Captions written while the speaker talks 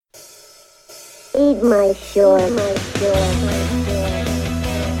Eat my short, my short, my short.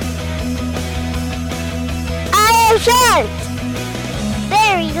 I am short!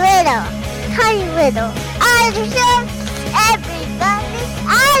 Very little, tiny little. I am short! Everybody,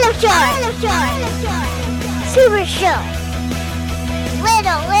 I am short! Super short!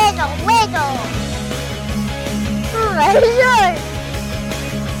 Little, little, little! I am short!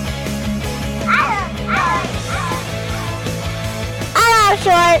 I am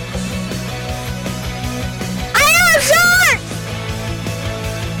short!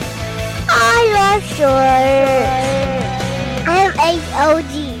 I love short.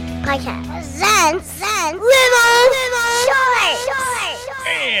 MHOG podcast. Zen, little, short.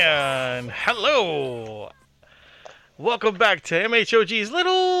 And hello. Welcome back to MHOG's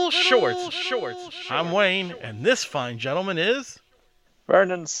Little Shorts. I'm Wayne, and this fine gentleman is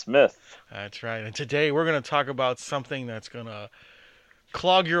Vernon Smith. That's right. And today we're going to talk about something that's going to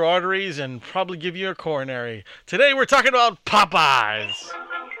clog your arteries and probably give you a coronary. Today we're talking about Popeyes.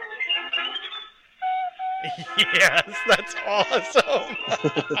 Yes, that's awesome.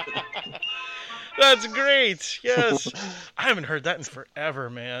 That's great. Yes. I haven't heard that in forever,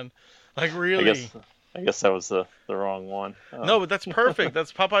 man. Like, really. I guess that was the wrong one. No, but that's perfect.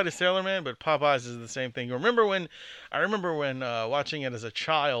 That's Popeye the Sailor Man, but Popeyes is the same thing. I remember when watching it as a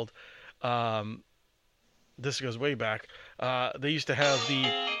child, this goes way back, they used to have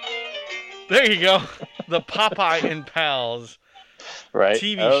there you go, the Popeye and Pals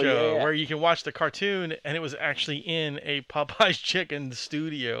TV show where you can watch the cartoon, and it was actually in a Popeye's chicken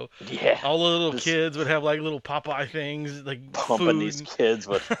studio. Yeah. All the little kids would have like little Popeye things, like pumping food. These kids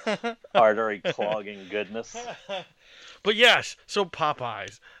with artery clogging goodness. But yes, so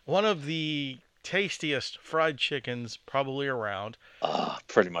Popeyes, one of the tastiest fried chickens probably around.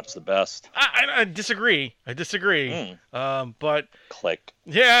 Pretty much the best. I disagree. But Click.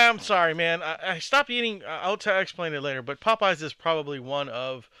 yeah, I'm sorry, man. I stopped eating. I'll explain it later. But Popeyes is probably one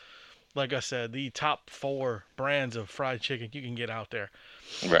of, like I said, the top 4 brands of fried chicken you can get out there.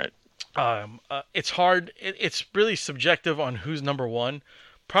 Right. It's hard. It's really subjective on who's number one.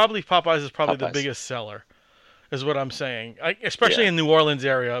 Probably Popeyes is probably the biggest seller, is what I'm saying. Especially in New Orleans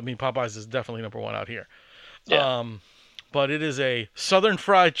area. I mean, Popeyes is definitely number one out here. Yeah. But it is a Southern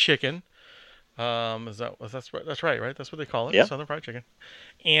fried chicken. That's right? That's what they call it. Yeah. Southern fried chicken.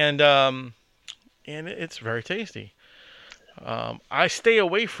 And it's very tasty. I stay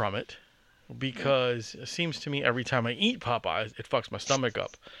away from it because it seems to me every time I eat Popeyes, it fucks my stomach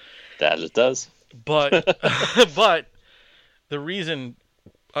up. That it does. But the reason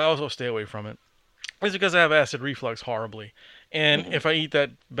I also stay away from it is because I have acid reflux horribly. And if I eat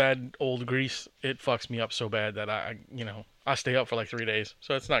that bad old grease, it fucks me up so bad that I stay up for like 3 days.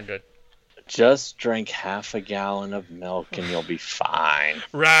 So it's not good. Just drink half a gallon of milk and you'll be fine.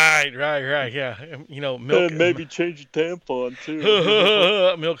 Right. Yeah. Milk. Maybe change your tampon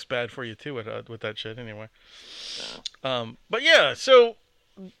too. Milk's bad for you too with that shit anyway. But yeah, so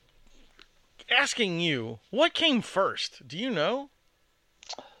asking you, what came first? Do you know?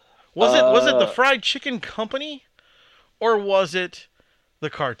 Was it the fried chicken company? Or was it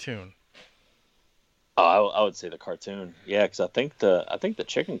the cartoon? Oh, I would say the cartoon. Yeah, because I think the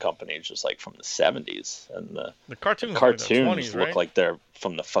chicken company is just like from the 70s, and the cartoons like the 20s, look right? like they're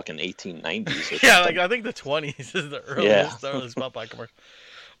from the fucking 1890s. Yeah, like I think the 20s is the earliest Popeye commercial.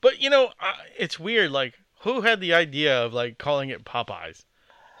 But it's weird. Like, who had the idea of like calling it Popeyes,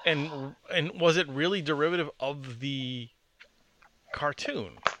 and was it really derivative of the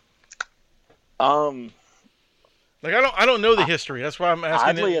cartoon? Like, I don't know the history. That's why I'm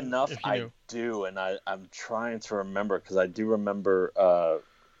asking. Oddly enough, I do, and I'm trying to remember because I do remember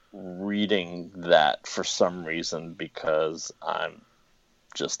reading that for some reason because I'm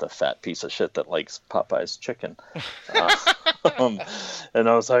just a fat piece of shit that likes Popeye's chicken. And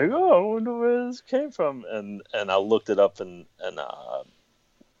I was like, oh, I wonder where this came from, and I looked it up and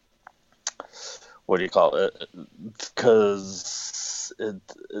what do you call it? Because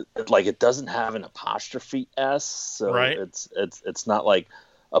it doesn't have an apostrophe S, so right. It's not like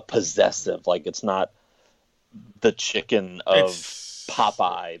a possessive, like it's not the chicken of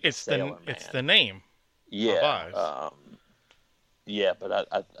Popeye. It's the name. Yeah. Popeyes. Yeah, but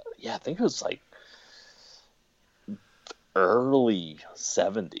I think it was like early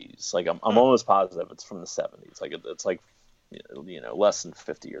 70s. Like I'm almost positive it's from the 70s. Like it's like less than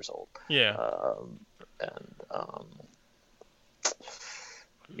 50 years old. Yeah.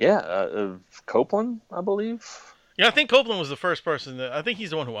 Copeland, I believe. Yeah, I think Copeland was the first person I think he's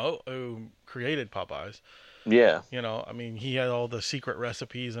the one who created Popeyes. Yeah. I mean, he had all the secret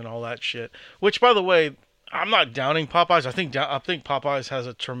recipes and all that shit. Which, by the way, I'm not downing Popeyes. I think Popeyes has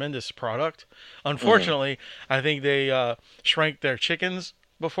a tremendous product. Unfortunately, I think they shrank their chickens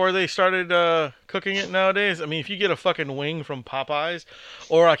before they started cooking it nowadays. I mean, if you get a fucking wing from Popeyes,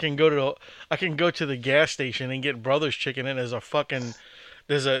 or I can go to the gas station and get Brothers Chicken, and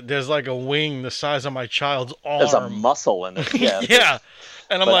there's like a wing the size of my child's arm. There's a muscle in it. Yeah. Yeah.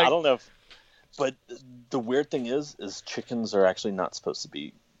 And I'm but like, I don't know. But the weird thing is chickens are actually not supposed to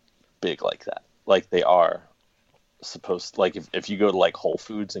be big like that. Like they are supposed. Like if you go to like Whole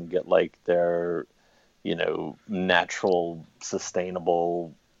Foods and get like their, natural,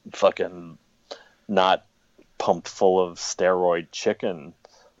 sustainable, fucking not pumped full of steroid chicken,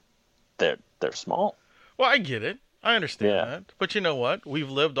 they're small. well, I get it. I understand that. But you know what?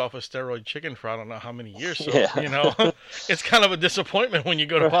 We've lived off of steroid chicken for I don't know how many years. So, it's kind of a disappointment when you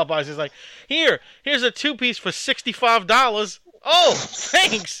go to Popeyes. It's like, here's a 2-piece for $65. Oh,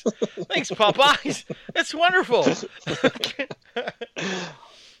 thanks. Thanks, Popeyes. That's wonderful.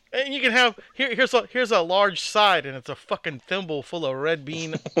 And you can have, here's a large side, and it's a fucking thimble full of red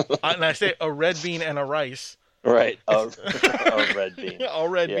bean. And I say a red bean and a rice. Right. A red bean. A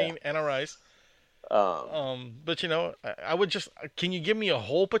red bean and a rice. But I would just, can you give me a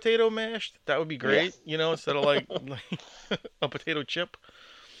whole potato mashed? That would be great, instead of like a potato chip.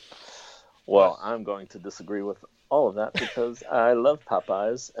 Well, I'm going to disagree with all of that because I love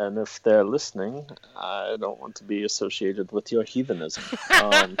Popeyes, and if they're listening, I don't want to be associated with your heathenism.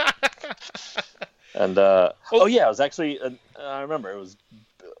 And it was actually, I remember it was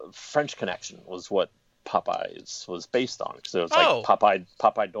French Connection was what Popeyes was based on, because it was like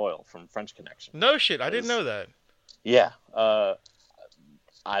Popeye Doyle from French Connection. No shit, I didn't know that. Yeah,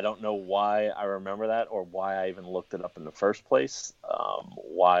 I don't know why I remember that or why I even looked it up in the first place.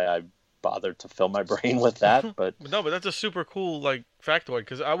 Why I bothered to fill my brain with that, but no, but that's a super cool like factoid,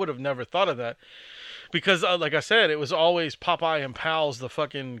 because I would have never thought of that. Because like I said, it was always Popeye and Pals, the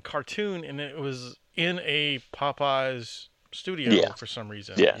fucking cartoon, and it was in a Popeyes studio for some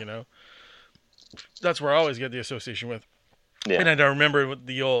reason. Yeah. That's where I always get the association with. Yeah. And I remember with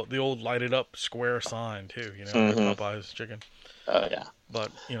the old lighted up square sign too, with Popeye's chicken. Oh yeah.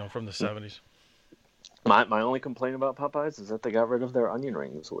 But from the 70s. My only complaint about Popeyes is that they got rid of their onion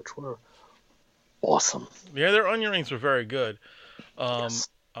rings, which were awesome. Yeah, their onion rings were very good. Yes.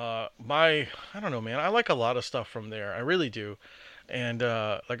 I don't know, man. I like a lot of stuff from there. I really do. And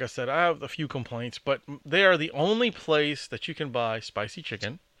like I said, I have a few complaints, but they are the only place that you can buy spicy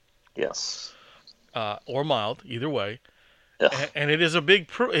chicken. Yes. Or mild, either way. And it is a big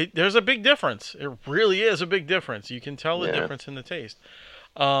there's a big difference. It really is a big difference. You can tell the difference in the taste.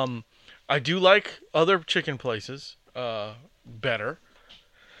 I do like other chicken places better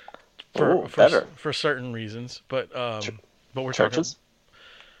for certain reasons, but we're Churches?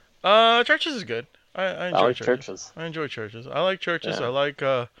 talking Churches is good. I enjoy like Churches. I enjoy Churches. I like Churches. Yeah. I like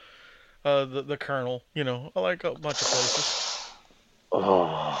the Colonel, I like a bunch of places.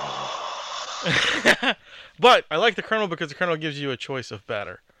 Oh. But I like the Colonel because the Colonel gives you a choice of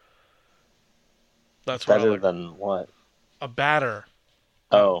batter. That's what I better like. than what? A batter.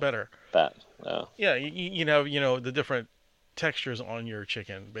 Oh, better. That. Oh. Yeah, you know the different textures on your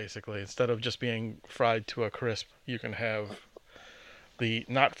chicken, basically. Instead of just being fried to a crisp, you can have the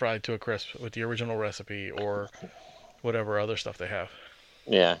not fried to a crisp with the original recipe or whatever other stuff they have.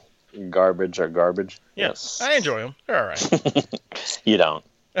 Yeah, garbage or garbage. Yeah. Yes, I enjoy them. They're all right. You don't.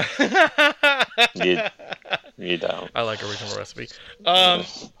 You don't. I like original recipe.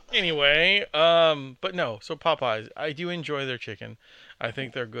 Anyway, but no. So Popeyes, I do enjoy their chicken. I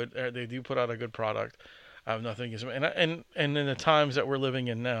think they're good. They do put out a good product. I have nothing against them. And in the times that we're living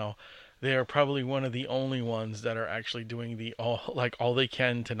in now, they are probably one of the only ones that are actually doing all they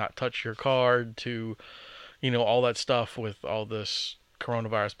can to not touch your card, to all that stuff with all this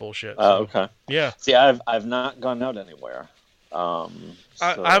coronavirus bullshit. Oh, okay. Yeah. See, I've not gone out anywhere.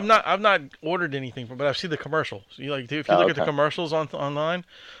 I've not ordered anything but I've seen the commercials. If you look at the commercials online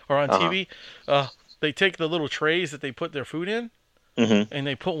or on TV, they take the little trays that they put their food in, and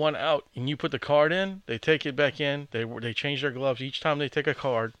they put one out, and you put the card in. They take it back in. They change their gloves each time they take a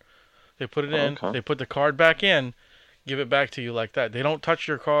card. They put it in. They put the card back in, give it back to you like that. They don't touch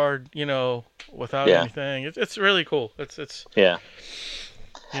your card, without anything. It's really cool. It's yeah.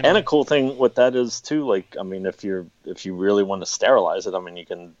 And a cool thing with that is too, like, I mean, if you really want to sterilize it, I mean, you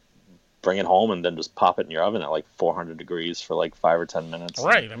can bring it home and then just pop it in your oven at like 400 degrees for like 5 or 10 minutes.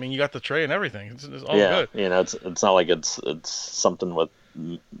 Right. I mean, you got the tray and everything. It's all good. It's not like it's something with,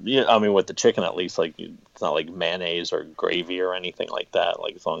 I mean, with the chicken at least, like it's not like mayonnaise or gravy or anything like that.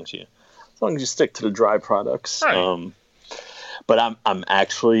 Like as long as you stick to the dry products. Right. But I'm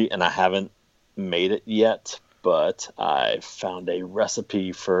actually, and I haven't made it yet, but I found a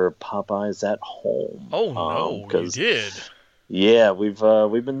recipe for Popeyes at home. Oh no, you did. Yeah, we've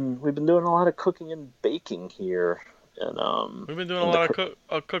been doing a lot of cooking and baking here, and We've been doing a lot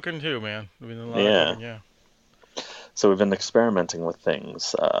of cooking too, man. We've been doing a lot of cooking, yeah. So we've been experimenting with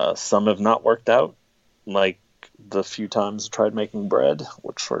things. Some have not worked out, like the few times I tried making bread,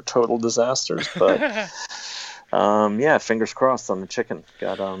 which were total disasters. But yeah, fingers crossed on the chicken.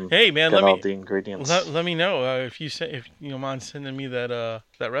 Hey man, got all the ingredients. Let me know if you don't mind sending me that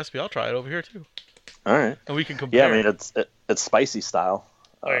recipe. I'll try it over here too. All right. And we can compare. Yeah, I mean it's spicy style.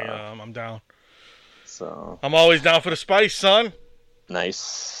 I'm down. So I'm always down for the spice, son.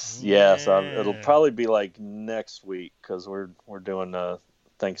 Nice. Yeah, so it'll probably be like next week because we're doing a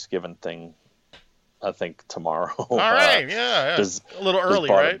Thanksgiving thing. I think tomorrow. All right, yeah. A little early,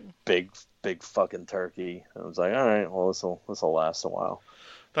 right? Big fucking turkey. I was like, all right, well this will last a while.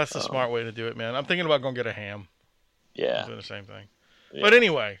 That's the smart way to do it, man. I'm thinking about going to get a ham. Yeah. I'm doing the same thing. Yeah. But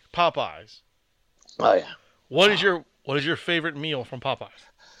anyway, Popeyes. Oh yeah. What is your favorite meal from Popeyes?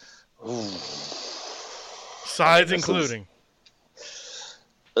 Ooh. Sides including.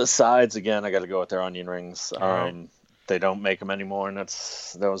 The sides again. I got to go with their onion rings. Right. They don't make them anymore, and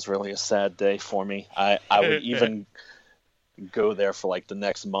that was really a sad day for me. I would even go there for like the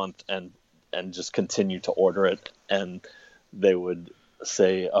next month and just continue to order it, and they would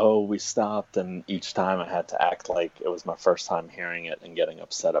say, "Oh, we stopped," and each time I had to act like it was my first time hearing it and getting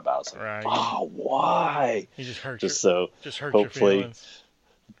upset about it. Right. Oh, why? You just hurt. Just hurt hopefully your feelings.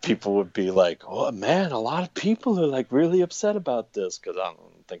 People would be like, "Oh man, a lot of people are like really upset about this," because I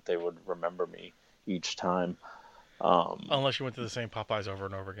don't think they would remember me each time. Unless you went to the same Popeyes over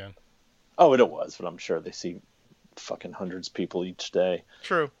and over again. Oh, it was, but I'm sure they see fucking hundreds of people each day.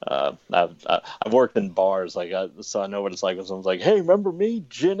 True. I've worked in bars, so I know what it's like when someone's like, "Hey, remember me,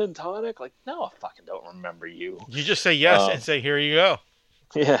 gin and tonic?" Like, no, I fucking don't remember you. You just say yes and say, "Here you go."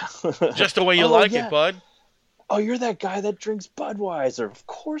 Yeah. Just the way you like it, bud. Oh, you're that guy that drinks Budweiser. Of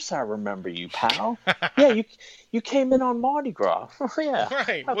course I remember you, pal. Yeah, you came in on Mardi Gras. Yeah.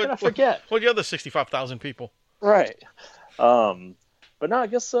 Right. How could I forget? What the other 65,000 people? Right. But no, I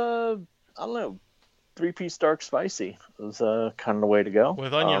guess I don't know. 3-piece dark spicy was kind of the way to go.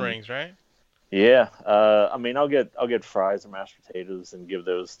 With onion rings, right? Yeah. I mean, I'll get fries and mashed potatoes and give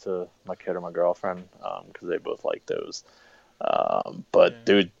those to my kid or my girlfriend because they both like those. But yeah.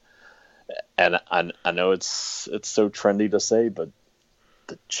 Dude, and I know it's so trendy to say, but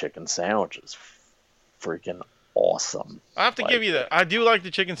the chicken sandwich is freaking awesome. I have to give you that. I do like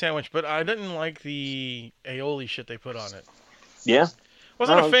the chicken sandwich, but I didn't like the aioli shit they put on it. Yeah.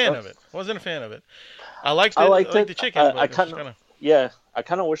 Wasn't a fan of it. I liked the chicken. I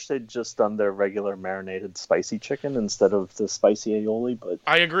kind of wish they'd just done their regular marinated spicy chicken instead of the spicy aioli. But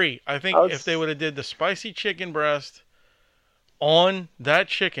I agree. I think if they would have did the spicy chicken breast on that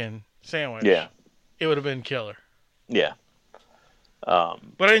chicken sandwich, it would have been killer. Yeah. But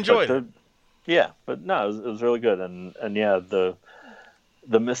I enjoyed it. Yeah, but no, it was really good, and yeah, the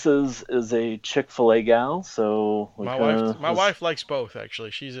missus is a Chick-fil-A gal, so my wife likes both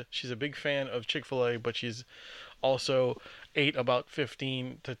actually. She's a big fan of Chick-fil-A, but she's also ate about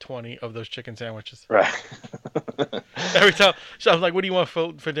 15 to 20 of those chicken sandwiches. Right. Every time, so I was like, "What do you want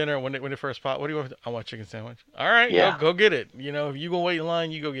for dinner?" When it first popped, what do you want? I want a chicken sandwich. All right, go get it. You know, if you gonna wait in line,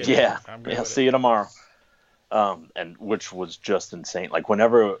 you go get it. Yeah, see you tomorrow. And which was just insane. Like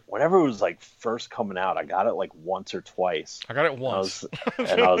whenever it was like first coming out, I got it like once or twice. I got it once,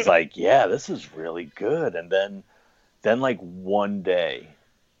 and I was like, "Yeah, this is really good." And then like one day,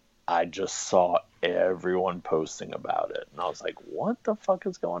 I just saw everyone posting about it, and I was like, "What the fuck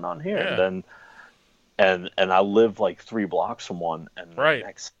is going on here?" Yeah. And then I live like 3 blocks from one, and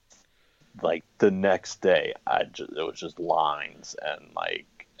the next day, it was just lines, and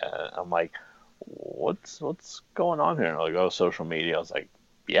I'm like, what's going on here? And like, oh, social media. I was like,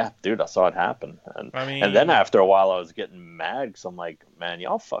 yeah, dude, I saw it happen. And then after a while, I was getting mad because I'm like, man,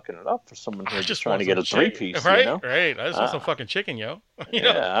 y'all fucking it up for someone who's just trying to get a 3-piece, right? You know? Right. I just want some fucking chicken, yo.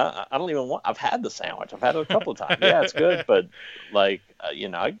 I don't even want. I've had the sandwich. I've had it a couple of times. Yeah, it's good, but like, I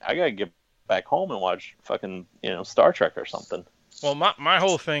gotta get back home and watch fucking Star Trek or something. Well, my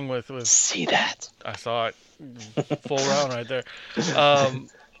whole thing with see that I saw it full round right there.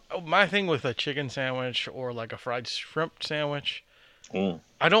 My thing with a chicken sandwich or like a fried shrimp sandwich,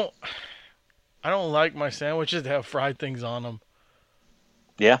 I don't like my sandwiches to have fried things on them.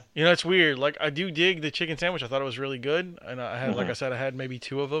 Yeah. It's weird. Like, I do dig the chicken sandwich. I thought it was really good. And I had, like I said, I had maybe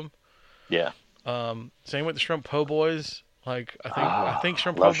 2 of them. Yeah. Same with the shrimp po' boys. Like, I think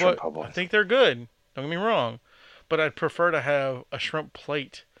shrimp po' boys, I think they're good. Don't get me wrong. But I'd prefer to have a shrimp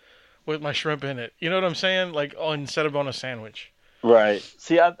plate with my shrimp in it. You know what I'm saying? Like, instead of on a sandwich. Right.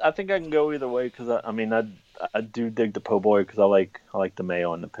 See, I think I can go either way because I do dig the po' boy because I like the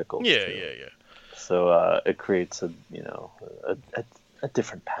mayo and the pickles. Yeah, too. yeah. So it creates a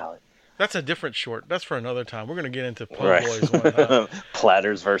different palate. That's a different short. That's for another time. We're gonna get into po' Right. boys one time.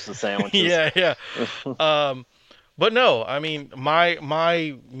 Platters versus sandwiches. Yeah. But no, I mean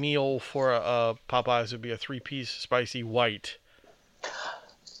my meal for Popeyes would be a 3-piece spicy white.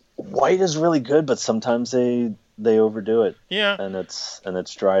 White is really good, but sometimes they overdo it. Yeah. And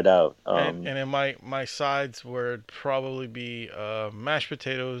it's dried out. And then my sides would probably be mashed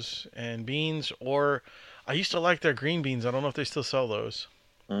potatoes and beans, or I used to like their green beans. I don't know if they still sell those.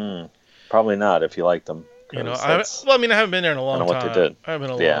 Probably not if you like them. You know, I haven't been there in a long time. I don't know what they did. I haven't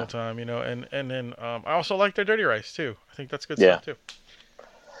been in a long time, you know, and then I also like their dirty rice too. I think that's good stuff too.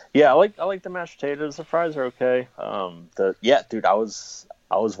 Yeah, I like the mashed potatoes. The fries are okay. Dude, I was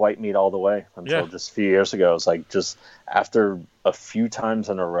white meat all the way until just a few years ago. It was like just after a few times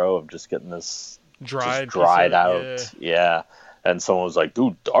in a row of just getting this dried out. Yeah. And someone was like,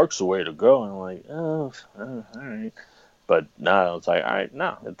 dude, dark's the way to go. And I'm like, all right. But no, it's like, all right,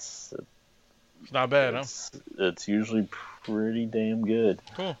 no, it's not bad, it's usually pretty damn good.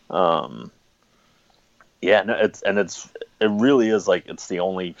 Cool. Yeah, no, it really is like it's the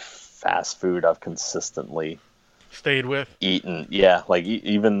only fast food I've consistently stayed with. Eaten. Yeah, like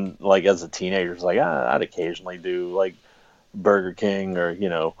even like as a teenager, it's like I'd occasionally do like Burger King or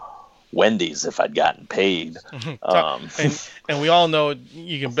Wendy's if I'd gotten paid. And we all know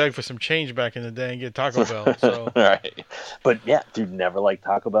you can beg for some change back in the day and get Taco Bell. So right, but yeah, dude, never liked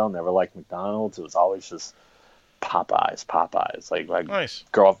Taco Bell, never liked McDonald's. It was always just Popeyes. Like nice.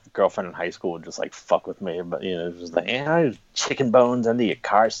 Girlfriend in high school would just like fuck with me, but it was just like chicken bones under your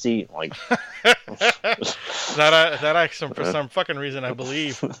car seat. Like that I for some fucking reason I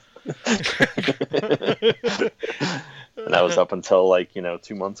believe. And that was up until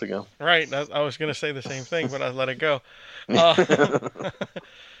 2 months ago. Right. I was going to say the same thing, but I let it go. But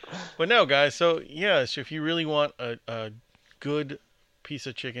no, guys. So if you really want a good piece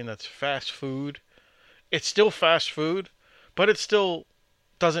of chicken that's fast food, it's still fast food, but it still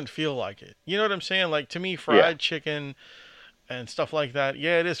doesn't feel like it. You know what I'm saying? Like, to me, fried chicken and stuff like that,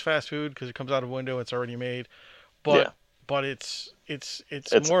 it is fast food because it comes out of a window, it's already made. But it's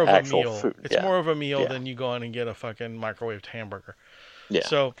more of a meal. Food. It's more of a meal than you go in and get a fucking microwaved hamburger. Yeah.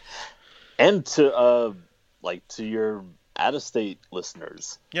 So, and to your out-of-state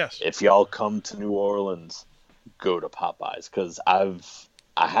listeners, yes, if y'all come to New Orleans, go to Popeyes because I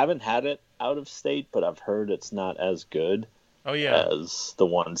haven't had it out of state, but I've heard it's not as good. As the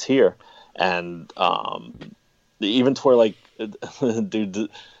ones here, and even to where dude.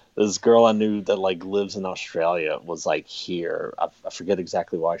 This girl I knew that lives in Australia was here. I forget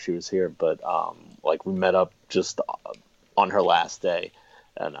exactly why she was here, but we met up just on her last day,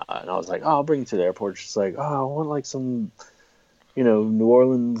 and I was like, "Oh, I'll bring you to the airport." She's like, "Oh, I want some, New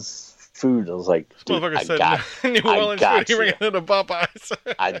Orleans food." I was like, "Dude, I got New Orleans food. You bring it to Popeyes."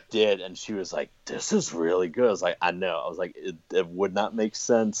 I did, and she was like, "This is really good." I was like, "I know." I was like, "It would not make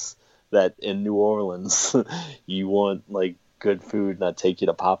sense that in New Orleans you want good food and I take you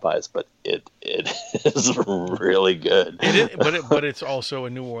to Popeyes, but it is really good." It is, but it's also a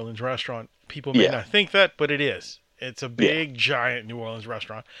New Orleans restaurant. People may not think that, but it is. It's a big, giant New Orleans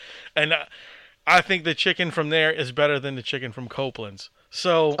restaurant, and I think the chicken from there is better than the chicken from Copeland's.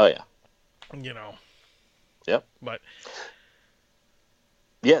 So, Yep. But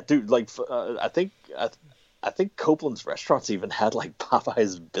yeah, dude, I think Copeland's restaurants even had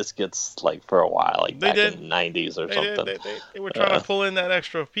Popeyes biscuits for a while, back in the 90s or something. They were trying to pull in that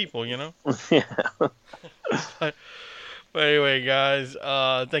extra people, Yeah. But anyway, guys,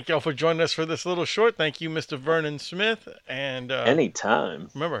 thank y'all for joining us for this little short. Thank you, Mr. Vernon Smith. And anytime.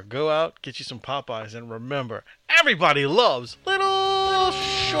 Remember, go out, get you some Popeyes, and remember, everybody loves little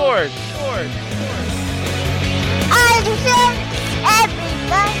shorts. I love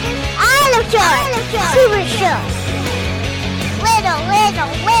everybody. I love short. Super short. Little. I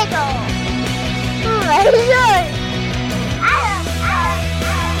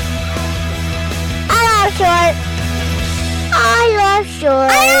love short. I love short.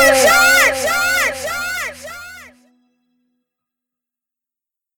 I love short.